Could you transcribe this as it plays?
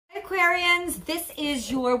Aquarians, this is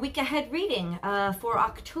your week ahead reading for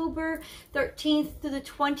October 13th to the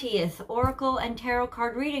 20th, Oracle and Tarot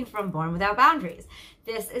card reading from Born Without Boundaries.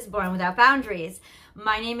 This is Born Without Boundaries.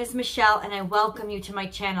 My name is Michelle and I welcome you to my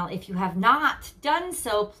channel. If you have not done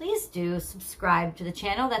so, please do subscribe to the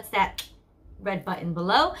channel. That's that red button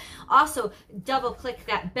below. Also, double click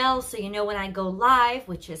that bell so you know when I go live,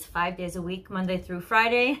 which is 5 days a week, Monday through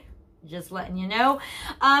Friday. Just letting you know.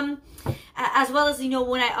 As well as, you know,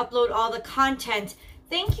 when I upload all the content.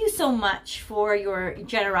 Thank you so much for your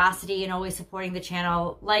generosity and always supporting the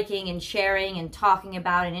channel, liking and sharing and talking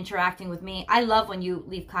about and interacting with me. I love when you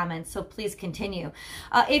leave comments, so please continue.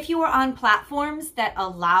 If you are on platforms that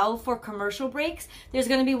allow for commercial breaks, there's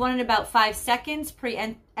going to be one in about 5 seconds.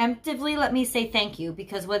 Preemptively, let me say thank you,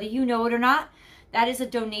 because whether you know it or not, that is a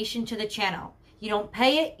donation to the channel. You don't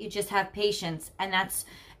pay it, you just have patience, and that's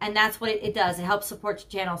what it does. It helps support the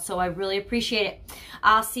channel, so I really appreciate it.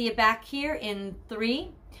 I'll see you back here in 3,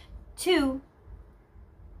 2,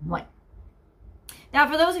 1. Now,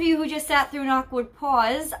 for those of you who just sat through an awkward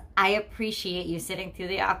pause, I appreciate you sitting through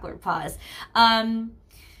the awkward pause. Yeah,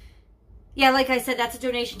 like I said, that's a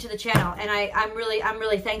donation to the channel, and I'm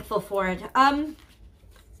really thankful for it.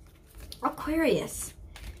 Aquarius,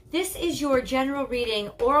 this is your general reading,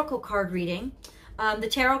 Oracle card reading. The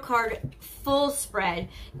tarot card full spread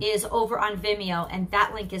is over on Vimeo, and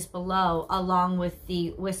that link is below, along with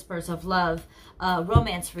the Whispers of Love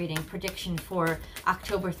romance reading prediction for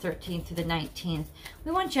October 13th through the 19th.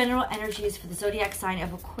 We want general energies for the zodiac sign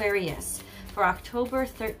of Aquarius for October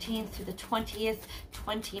 13th through the 20th,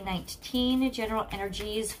 2019. General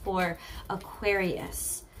energies for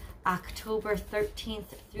Aquarius, October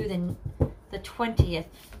 13th through the 20th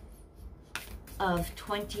of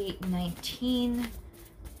 2019.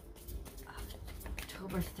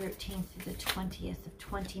 October 13th through the 20th of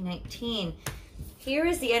 2019. Here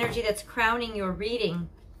is the energy that's crowning your reading.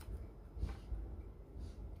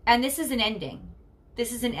 And this is an ending.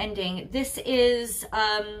 This is an ending. This is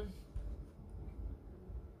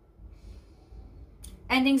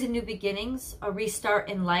endings and new beginnings, a restart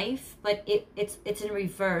in life, but it's in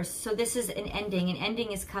reverse. So this is an ending. An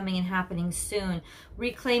ending is coming and happening soon.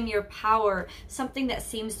 Reclaim your power, something that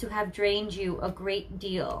seems to have drained you a great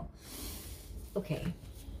deal. Okay.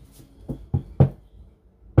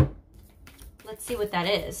 Let's see what that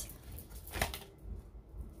is.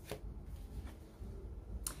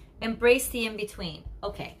 Embrace the in-between.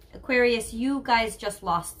 Okay, Aquarius, you guys just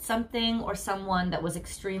lost something or someone that was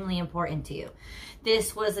extremely important to you.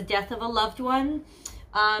 This was a death of a loved one.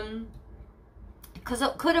 Because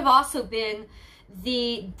it could have also been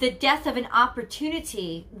the death of an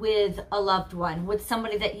opportunity with a loved one, with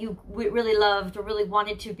somebody that you really loved or really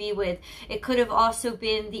wanted to be with. It could have also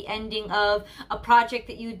been the ending of a project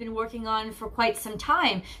that you'd been working on for quite some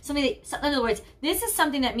time. Something that, in other words, this is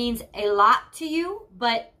something that means a lot to you,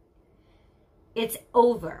 but it's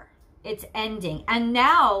over. It's ending. And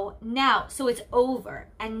now, so it's over.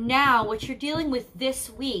 And now what you're dealing with this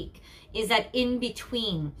week is that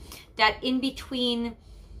in-between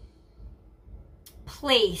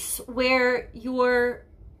place where you're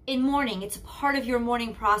in mourning. It's a part of your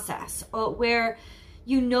mourning process, where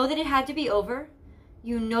you know that it had to be over.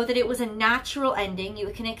 You know that it was a natural ending. You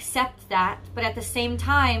can accept that. But at the same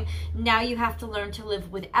time, now you have to learn to live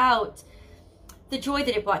without the joy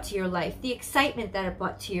that it brought to your life, the excitement that it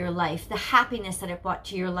brought to your life, the happiness that it brought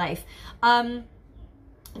to your life.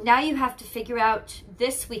 Now you have to figure out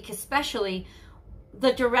this week especially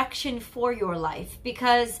the direction for your life,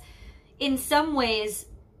 because in some ways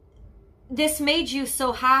this made you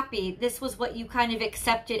so happy. This was what you kind of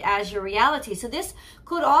accepted as your reality. So this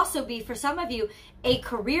could also be, for some of you, a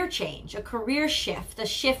career change, a career shift, a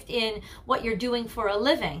shift in what you're doing for a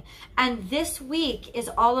living. And this week is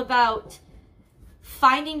all about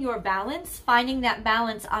finding your balance, finding that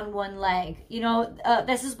balance on one leg. You know,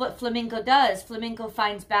 this is what flamenco does. Flamenco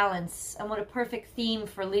finds balance. And what a perfect theme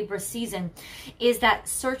for Libra season is that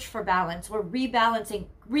search for balance. We're rebalancing.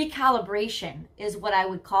 Recalibration is what I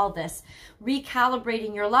would call this.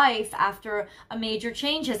 Recalibrating your life after a major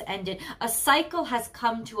change has ended. A cycle has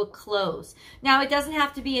come to a close. Now, it doesn't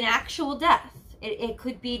have to be an actual death. It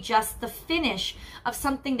could be just the finish of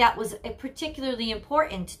something that was particularly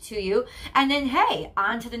important to you. And then, hey,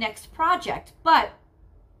 on to the next project. But,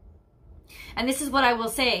 and this is what I will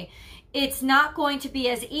say, it's not going to be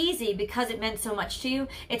as easy because it meant so much to you.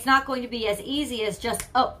 It's not going to be as easy as just,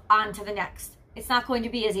 oh, on to the next. It's not going to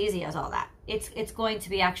be as easy as all that. It's going to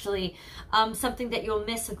be actually something that you'll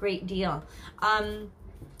miss a great deal.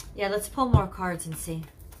 Yeah, let's pull more cards and see.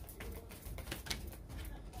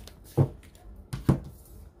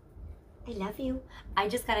 I love you. I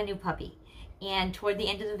just got a new puppy. And toward the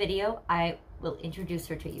end of the video, I will introduce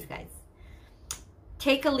her to you guys.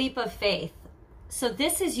 Take a leap of faith. So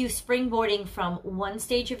this is you springboarding from one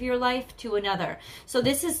stage of your life to another. So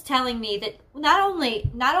this is telling me that not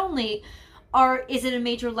only is it a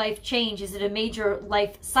major life change, is it a major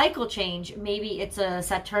life cycle change? Maybe it's a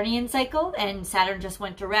Saturnian cycle and Saturn just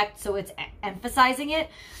went direct, so it's emphasizing it.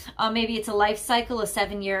 Maybe it's a life cycle, a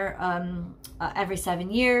 7-year, every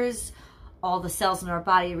 7 years. All the cells in our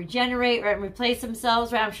body regenerate, right, and replace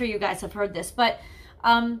themselves, right? I'm sure you guys have heard this, but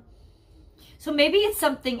so maybe it's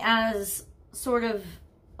something as sort of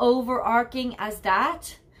overarching as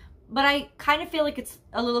that, but I kind of feel like it's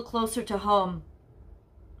a little closer to home.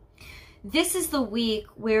 This is the week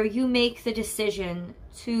where you make the decision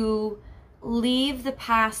to leave the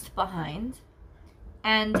past behind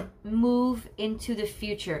and move into the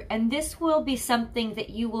future, and this will be something that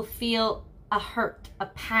you will feel a hurt, a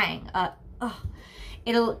pang,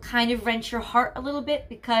 it'll kind of wrench your heart a little bit,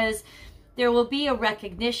 because there will be a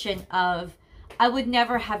recognition of, I would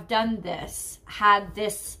never have done this had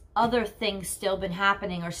this other thing still been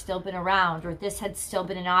happening or still been around, or this had still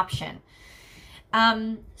been an option.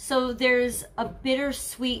 So there's a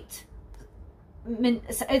bittersweet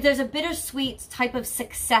type of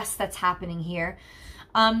success that's happening here,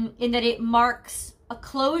 in that it marks a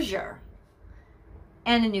closure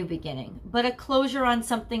and a new beginning, but a closure on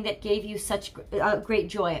something that gave you such great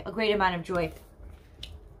joy, a great amount of joy.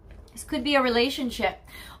 This could be a relationship,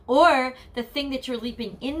 or the thing that you're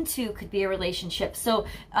leaping into could be a relationship. So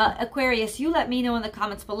Aquarius, you let me know in the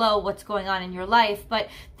comments below what's going on in your life, but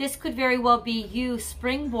this could very well be you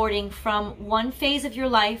springboarding from one phase of your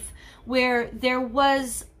life where there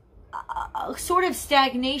was a sort of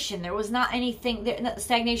stagnation. There was not anything,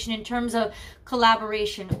 stagnation in terms of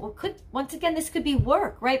collaboration, or once again, this could be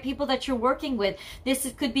work, right? People that you're working with. This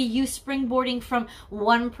could be you springboarding from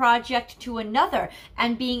one project to another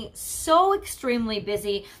and being so extremely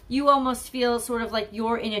busy, you almost feel sort of like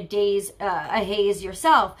you're in a haze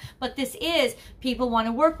yourself. But this is, people want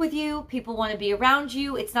to work with you, people want to be around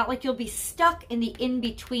you. It's not like you'll be stuck in the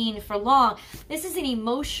in-between for long. This is an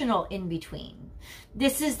emotional in-between.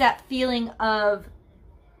 This is that feeling of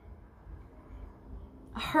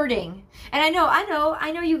hurting. And I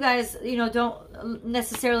know you guys, don't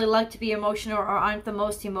necessarily like to be emotional or aren't the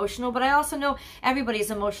most emotional, but I also know everybody's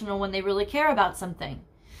emotional when they really care about something.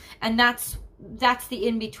 And that's the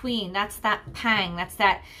in-between. That's that pang. That's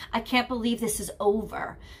that, I can't believe this is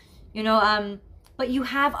over. But you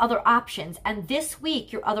have other options, and this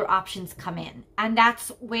week your other options come in, and that's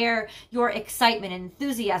where your excitement and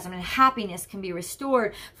enthusiasm and happiness can be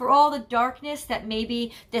restored for all the darkness that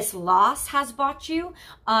maybe this loss has brought you.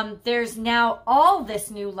 There's now all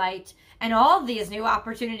this new light and all these new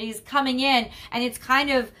opportunities coming in, and it's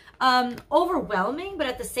kind of overwhelming, but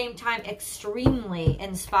at the same time extremely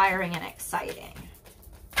inspiring and exciting.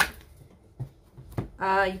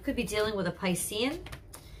 You could be dealing with a Piscean.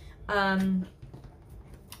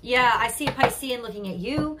 Yeah, I see a Piscean looking at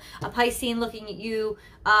you, a Piscean looking at you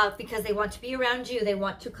because they want to be around you. They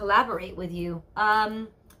want to collaborate with you.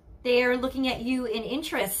 They're looking at you in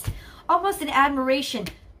interest, almost in admiration.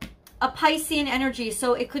 A Piscean energy,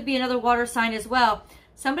 so it could be another water sign as well.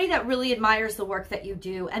 Somebody that really admires the work that you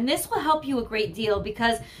do. And this will help you a great deal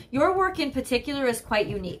because your work in particular is quite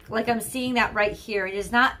unique. Like I'm seeing that right here. It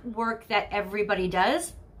is not work that everybody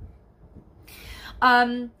does.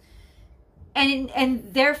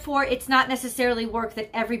 And therefore, it's not necessarily work that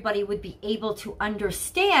everybody would be able to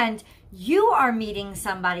understand. You are meeting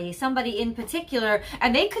somebody in particular,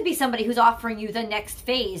 and they could be somebody who's offering you the next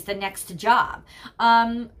phase, the next job.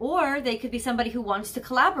 Or they could be somebody who wants to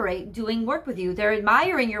collaborate, doing work with you. They're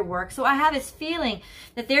admiring your work. So I have this feeling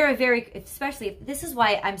that they're especially, this is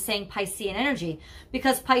why I'm saying Piscean energy,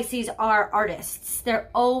 because Pisces are artists. They're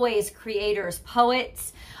always creators,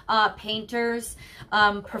 poets, painters,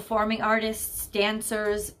 performing artists,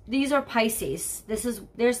 dancers. These are Pisces.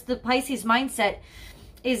 There's the Pisces mindset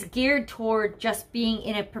is geared toward just being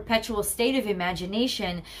in a perpetual state of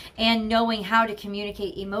imagination and knowing how to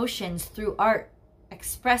communicate emotions through art,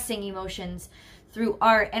 expressing emotions through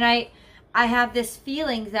art. And I have this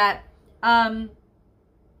feeling that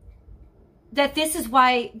that this is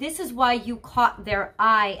why you caught their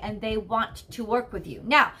eye and they want to work with you.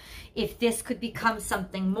 Now, if this could become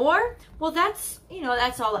something more, well, that's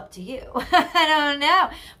all up to you. I don't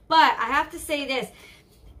know. But I have to say this.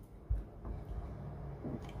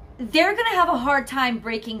 they're going to have a hard time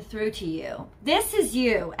breaking through to you. This is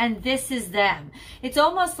you and this is them. It's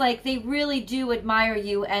almost like they really do admire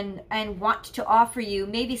you and want to offer you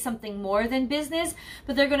maybe something more than business,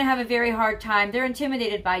 but they're going to have a very hard time. They're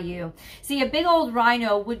intimidated by you. See, a big old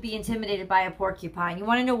rhino would be intimidated by a porcupine. You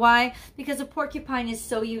want to know why? Because a porcupine is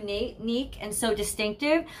so unique and so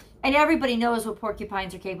distinctive. And everybody knows what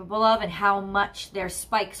porcupines are capable of and how much their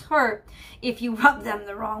spikes hurt if you rub them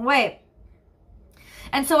the wrong way.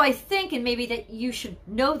 And so I think, and maybe that you should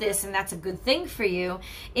know this, and that's a good thing for you,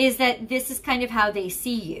 is that this is kind of how they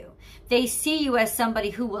see you. They see you as somebody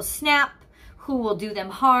who will snap, who will do them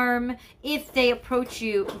harm if they approach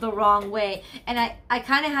you the wrong way. And I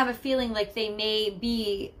kind of have a feeling like they may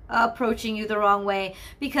be approaching you the wrong way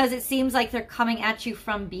because it seems like they're coming at you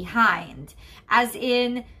from behind. As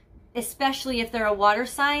in, especially if they're a water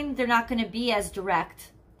sign, they're not going to be as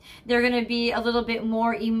direct. They're going to be a little bit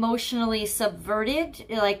more emotionally subverted.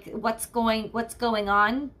 Like what's going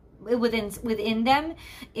on within them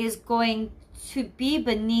is going to be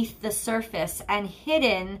beneath the surface and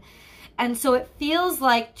hidden. And so it feels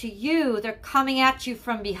like to you, they're coming at you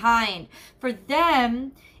from behind. For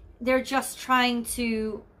them, they're just trying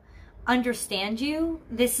to understand you.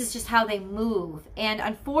 This is just how they move. And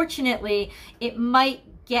unfortunately, it might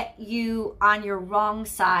get you on your wrong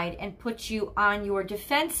side and put you on your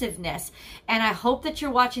defensiveness. And I hope that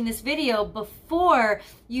you're watching this video before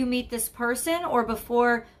you meet this person or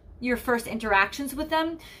before your first interactions with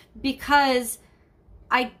them, because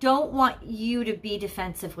I don't want you to be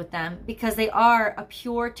defensive with them, because they are a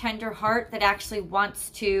pure, tender heart that actually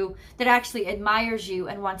admires you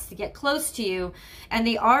and wants to get close to you. And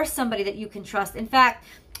they are somebody that you can trust. In fact,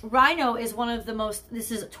 Rhino is one of the most,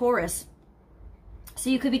 this is Taurus. So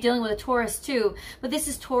you could be dealing with a Taurus too, but this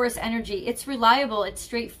is Taurus energy. It's reliable, it's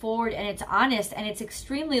straightforward, and it's honest, and it's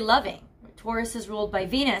extremely loving. Taurus is ruled by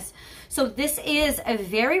Venus. So this is a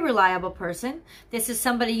very reliable person. This is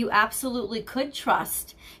somebody you absolutely could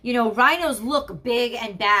trust. You know, rhinos look big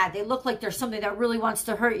and bad. They look like there's something that really wants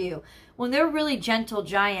to hurt you. When they're really gentle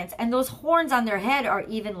giants, and those horns on their head are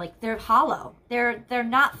even like, they're hollow. They're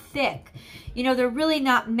not thick. You know, they're really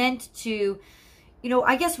not meant to, you know,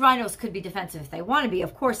 I guess rhinos could be defensive if they want to be.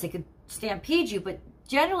 Of course, they could stampede you, but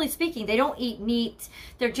generally speaking, they don't eat meat.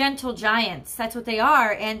 They're gentle giants. That's what they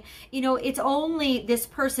are. And, you know, it's only this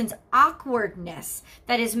person's awkwardness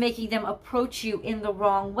that is making them approach you in the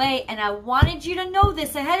wrong way. And I wanted you to know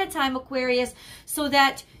this ahead of time, Aquarius, so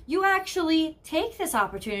that you actually take this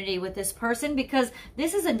opportunity with this person, because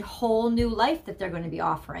this is a whole new life that they're going to be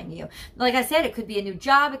offering you. Like I said, it could be a new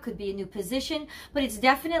job, it could be a new position, but it's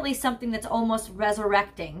definitely something that's almost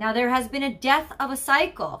resurrecting. Now, there has been a death of a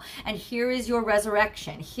cycle, and here is your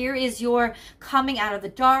resurrection. Here is your coming out of the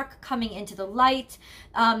dark, coming into the light.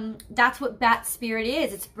 That's what Bat Spirit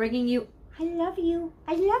is. It's bringing you, I love you,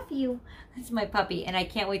 I love you. That's my puppy, and I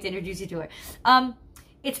can't wait to introduce you to her.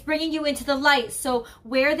 It's bringing you into the light. So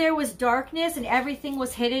where there was darkness and everything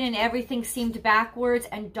was hidden and everything seemed backwards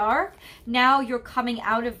and dark, now you're coming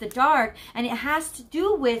out of the dark. And it has to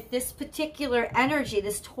do with this particular energy,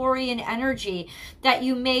 this Taurian energy that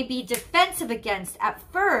you may be defensive against at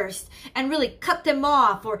first and really cut them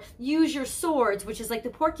off, or use your swords, which is like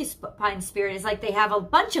the porcupine spirit is like they have a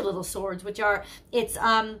bunch of little swords, which are, it's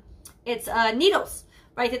needles.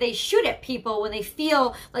 Right, that they shoot at people when they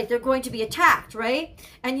feel like they're going to be attacked, right?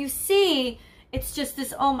 And you see, it's just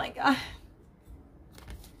this, oh my God.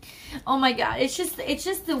 Oh my God. It's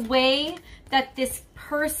just the way that this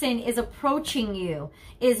person is approaching you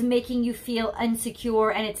is making you feel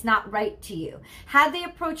insecure, and it's not right to you. Had they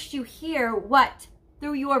approached you here, what?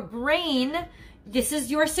 Through your brain. This is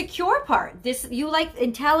your secure part. This, you like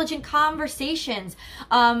intelligent conversations,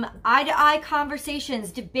 eye-to-eye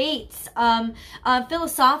conversations, debates,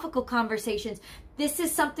 philosophical conversations. This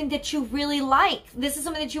is something that you really like. This is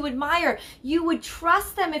something that you admire. You would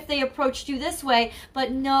trust them if they approached you this way,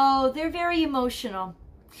 but no, they're very emotional.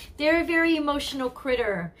 They're a very emotional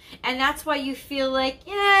critter. And that's why you feel like,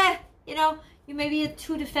 yeah, you know, you may be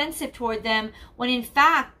too defensive toward them, when in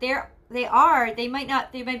fact, they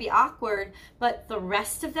might be awkward, but the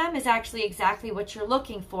rest of them is actually exactly what you're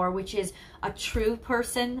looking for, which is a true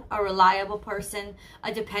person, a reliable person,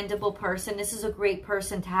 a dependable person. This is a great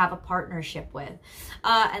person to have a partnership with.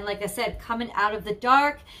 And like I said, coming out of the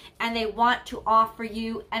dark, and they want to offer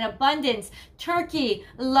you an abundance. Turkey,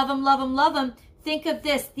 love them, love them, love them. Think of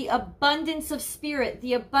this, the abundance of spirit,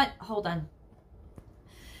 hold on.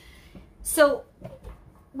 So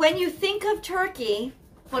when you think of Turkey,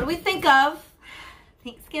 what do we think of?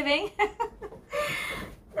 Thanksgiving.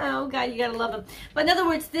 Oh God, you gotta love them. But in other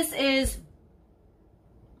words, this is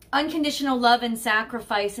unconditional love and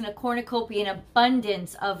sacrifice, and a cornucopia, an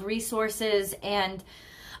abundance of resources and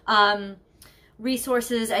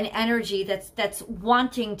energy that's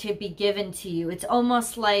wanting to be given to you. It's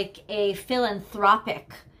almost like a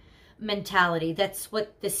philanthropic mentality. That's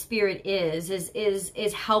what the spirit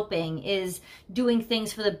is helping, is doing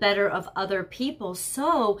things for the better of other people.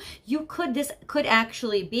 So this could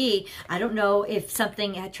actually be, I don't know if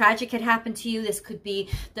something tragic had happened to you. This could be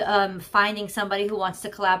the finding somebody who wants to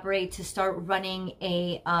collaborate to start running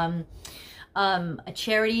a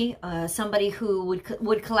charity, somebody who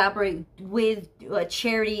would collaborate with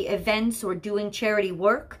charity events or doing charity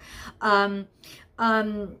work.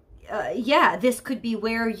 Yeah, this could be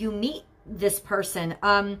where you meet this person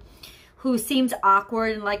who seems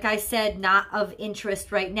awkward and, like I said, not of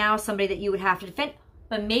interest right now, somebody that you would have to defend.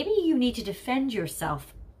 But maybe you need to defend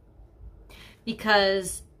yourself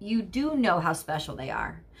because you do know how special they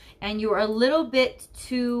are. And you're a little bit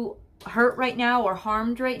too hurt right now or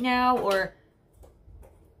harmed right now or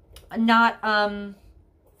not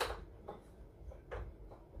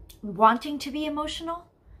wanting to be emotional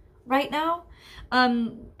right now.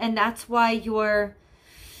 And that's why you're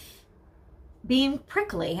being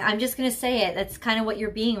prickly. I'm just going to say it. That's kind of what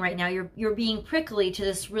you're being right now. You're being prickly to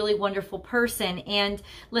this really wonderful person. And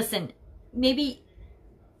listen, maybe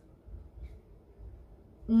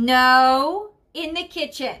no in the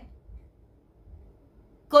kitchen.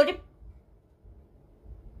 Go to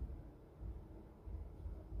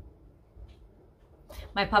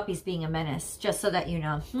my puppy's being a menace, just so that you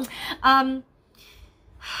know.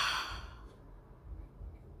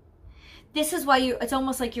 This is why it's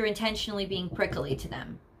almost like you're intentionally being prickly to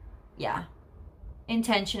them. Yeah,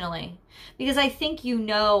 intentionally. Because I think you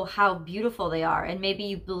know how beautiful they are, and maybe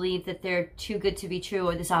you believe that they're too good to be true,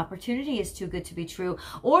 or this opportunity is too good to be true,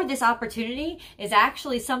 or this opportunity is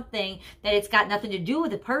actually something that it's got nothing to do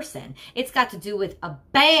with a person. It's got to do with a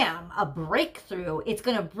breakthrough. It's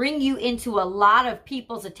going to bring you into a lot of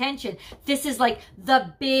people's attention. This is like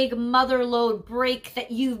the big motherlode break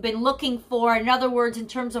that you've been looking for. In other words, in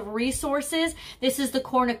terms of resources, this is the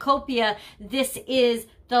cornucopia. This is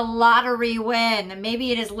the lottery win.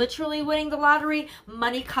 Maybe it is literally winning the lottery,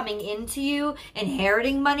 money coming into you,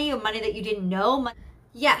 inheriting money, or money that you didn't know.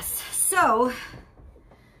 Yes, so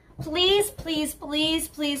please, please, please,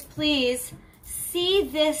 please, please see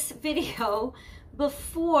this video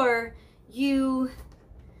before you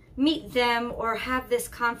meet them or have this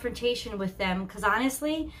confrontation with them, because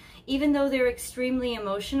honestly, even though they're extremely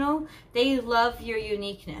emotional, they love your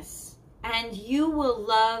uniqueness, and you will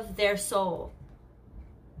love their soul.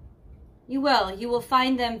 You will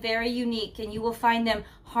find them very unique, and you will find them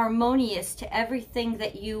harmonious to everything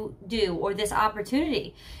that you do, or this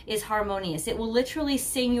opportunity is harmonious. It will literally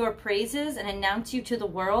sing your praises and announce you to the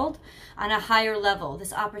world on a higher level.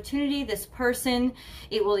 This opportunity, this person,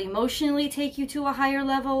 it will emotionally take you to a higher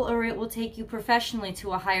level, or it will take you professionally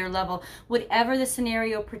to a higher level, whatever the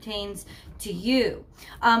scenario pertains to you.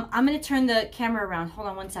 I'm going to turn the camera around. Hold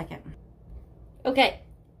on one second. Okay.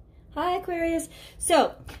 Hi, Aquarius.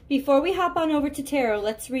 So before we hop on over to tarot,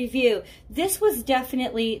 let's review. This was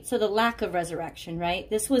definitely, so the lack of resurrection, right?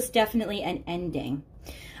 This was definitely an ending.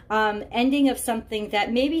 Ending of something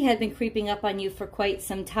that maybe had been creeping up on you for quite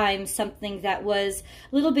some time, something that was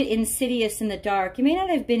a little bit insidious in the dark. It may not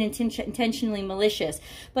have been intentionally malicious,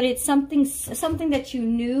 but it's something that you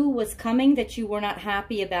knew was coming that you were not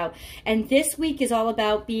happy about. And this week is all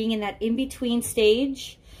about being in that in-between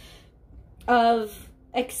stage of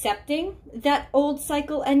accepting that old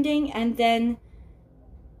cycle ending, and then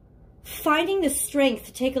finding the strength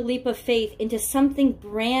to take a leap of faith into something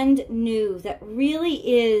brand new that really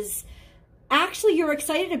is, actually you're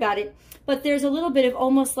excited about it, but there's a little bit of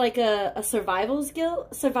almost like a survival's guilt,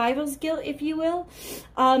 if you will,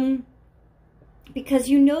 because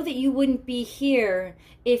you know that you wouldn't be here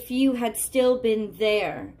if you had still been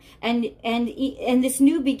there, and this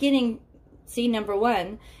new beginning. See, number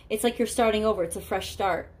one, it's like you're starting over. It's a fresh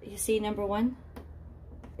start. You see, number one?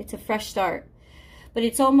 It's a fresh start. But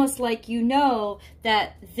it's almost like you know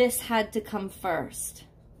that this had to come first.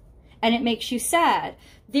 And it makes you sad.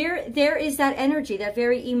 There is that energy, that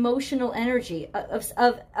very emotional energy of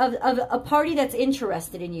a party that's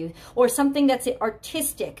interested in you, or something that's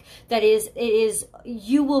artistic,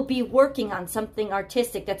 you will be working on something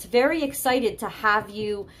artistic that's very excited to have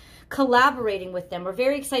you collaborating with them, or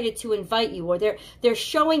very excited to invite you, or they're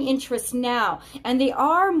showing interest now. And they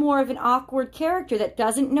are more of an awkward character that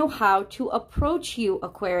doesn't know how to approach you,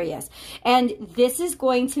 Aquarius. And this is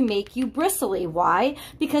going to make you bristly. Why?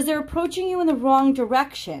 Because they're approaching you in the wrong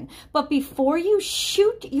direction. But before you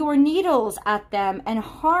shoot your needles at them and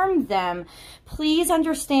harm them, please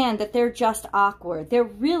understand that they're just awkward. They're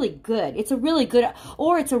really good. It's a really good,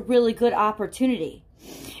 or it's a really good opportunity.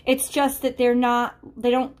 It's just that they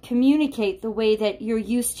don't communicate the way that you're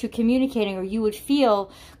used to communicating, or you would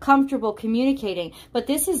feel comfortable communicating. But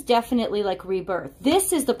this is definitely like rebirth.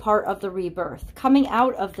 This is the part of the rebirth, coming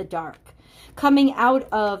out of the dark, coming out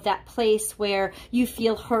of that place where you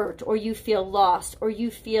feel hurt, or you feel lost, or you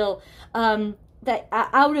feel that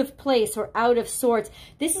out of place or out of sorts.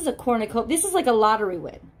 This is a cornucopia. This is like a lottery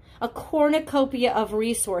win, a cornucopia of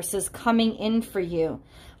resources coming in for you.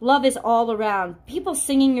 Love is all around. People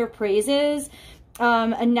singing your praises,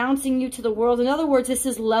 announcing you to the world. In other words, this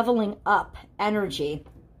is leveling up energy.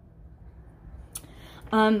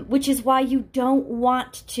 Which is why you don't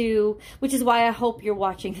want to, which is why I hope you're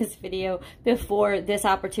watching this video before this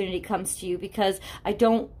opportunity comes to you, because I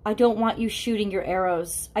don't want you shooting your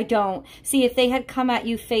arrows. I don't. See, if they had come at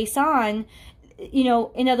you face on, you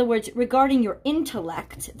know, in other words, regarding your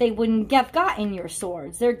intellect, they wouldn't have gotten your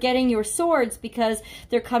swords. They're getting your swords because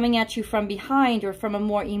they're coming at you from behind or from a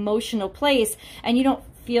more emotional place, and you don't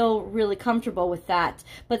feel really comfortable with that.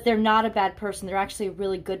 But they're not a bad person. They're actually a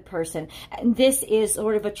really good person. And this is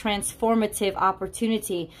sort of a transformative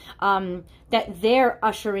opportunity that they're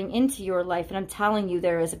ushering into your life. And I'm telling you,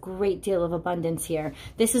 there is a great deal of abundance here.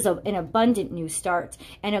 This is an abundant new start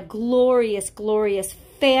and a glorious, glorious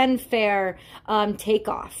fanfare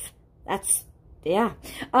takeoff. That's, yeah.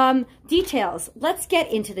 Details. Let's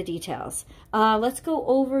get into the details. Let's go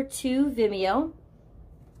over to Vimeo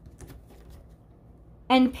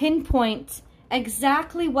and pinpoint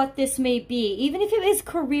exactly what this may be. Even if it is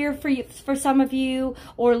career for you, for some of you,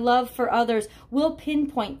 or love for others, we'll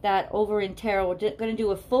pinpoint that over in tarot. We're going to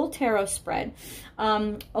do a full tarot spread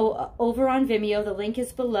over on Vimeo. The link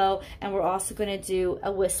is below, and we're also going to do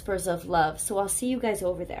a Whispers of Love. So I'll see you guys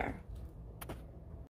over there.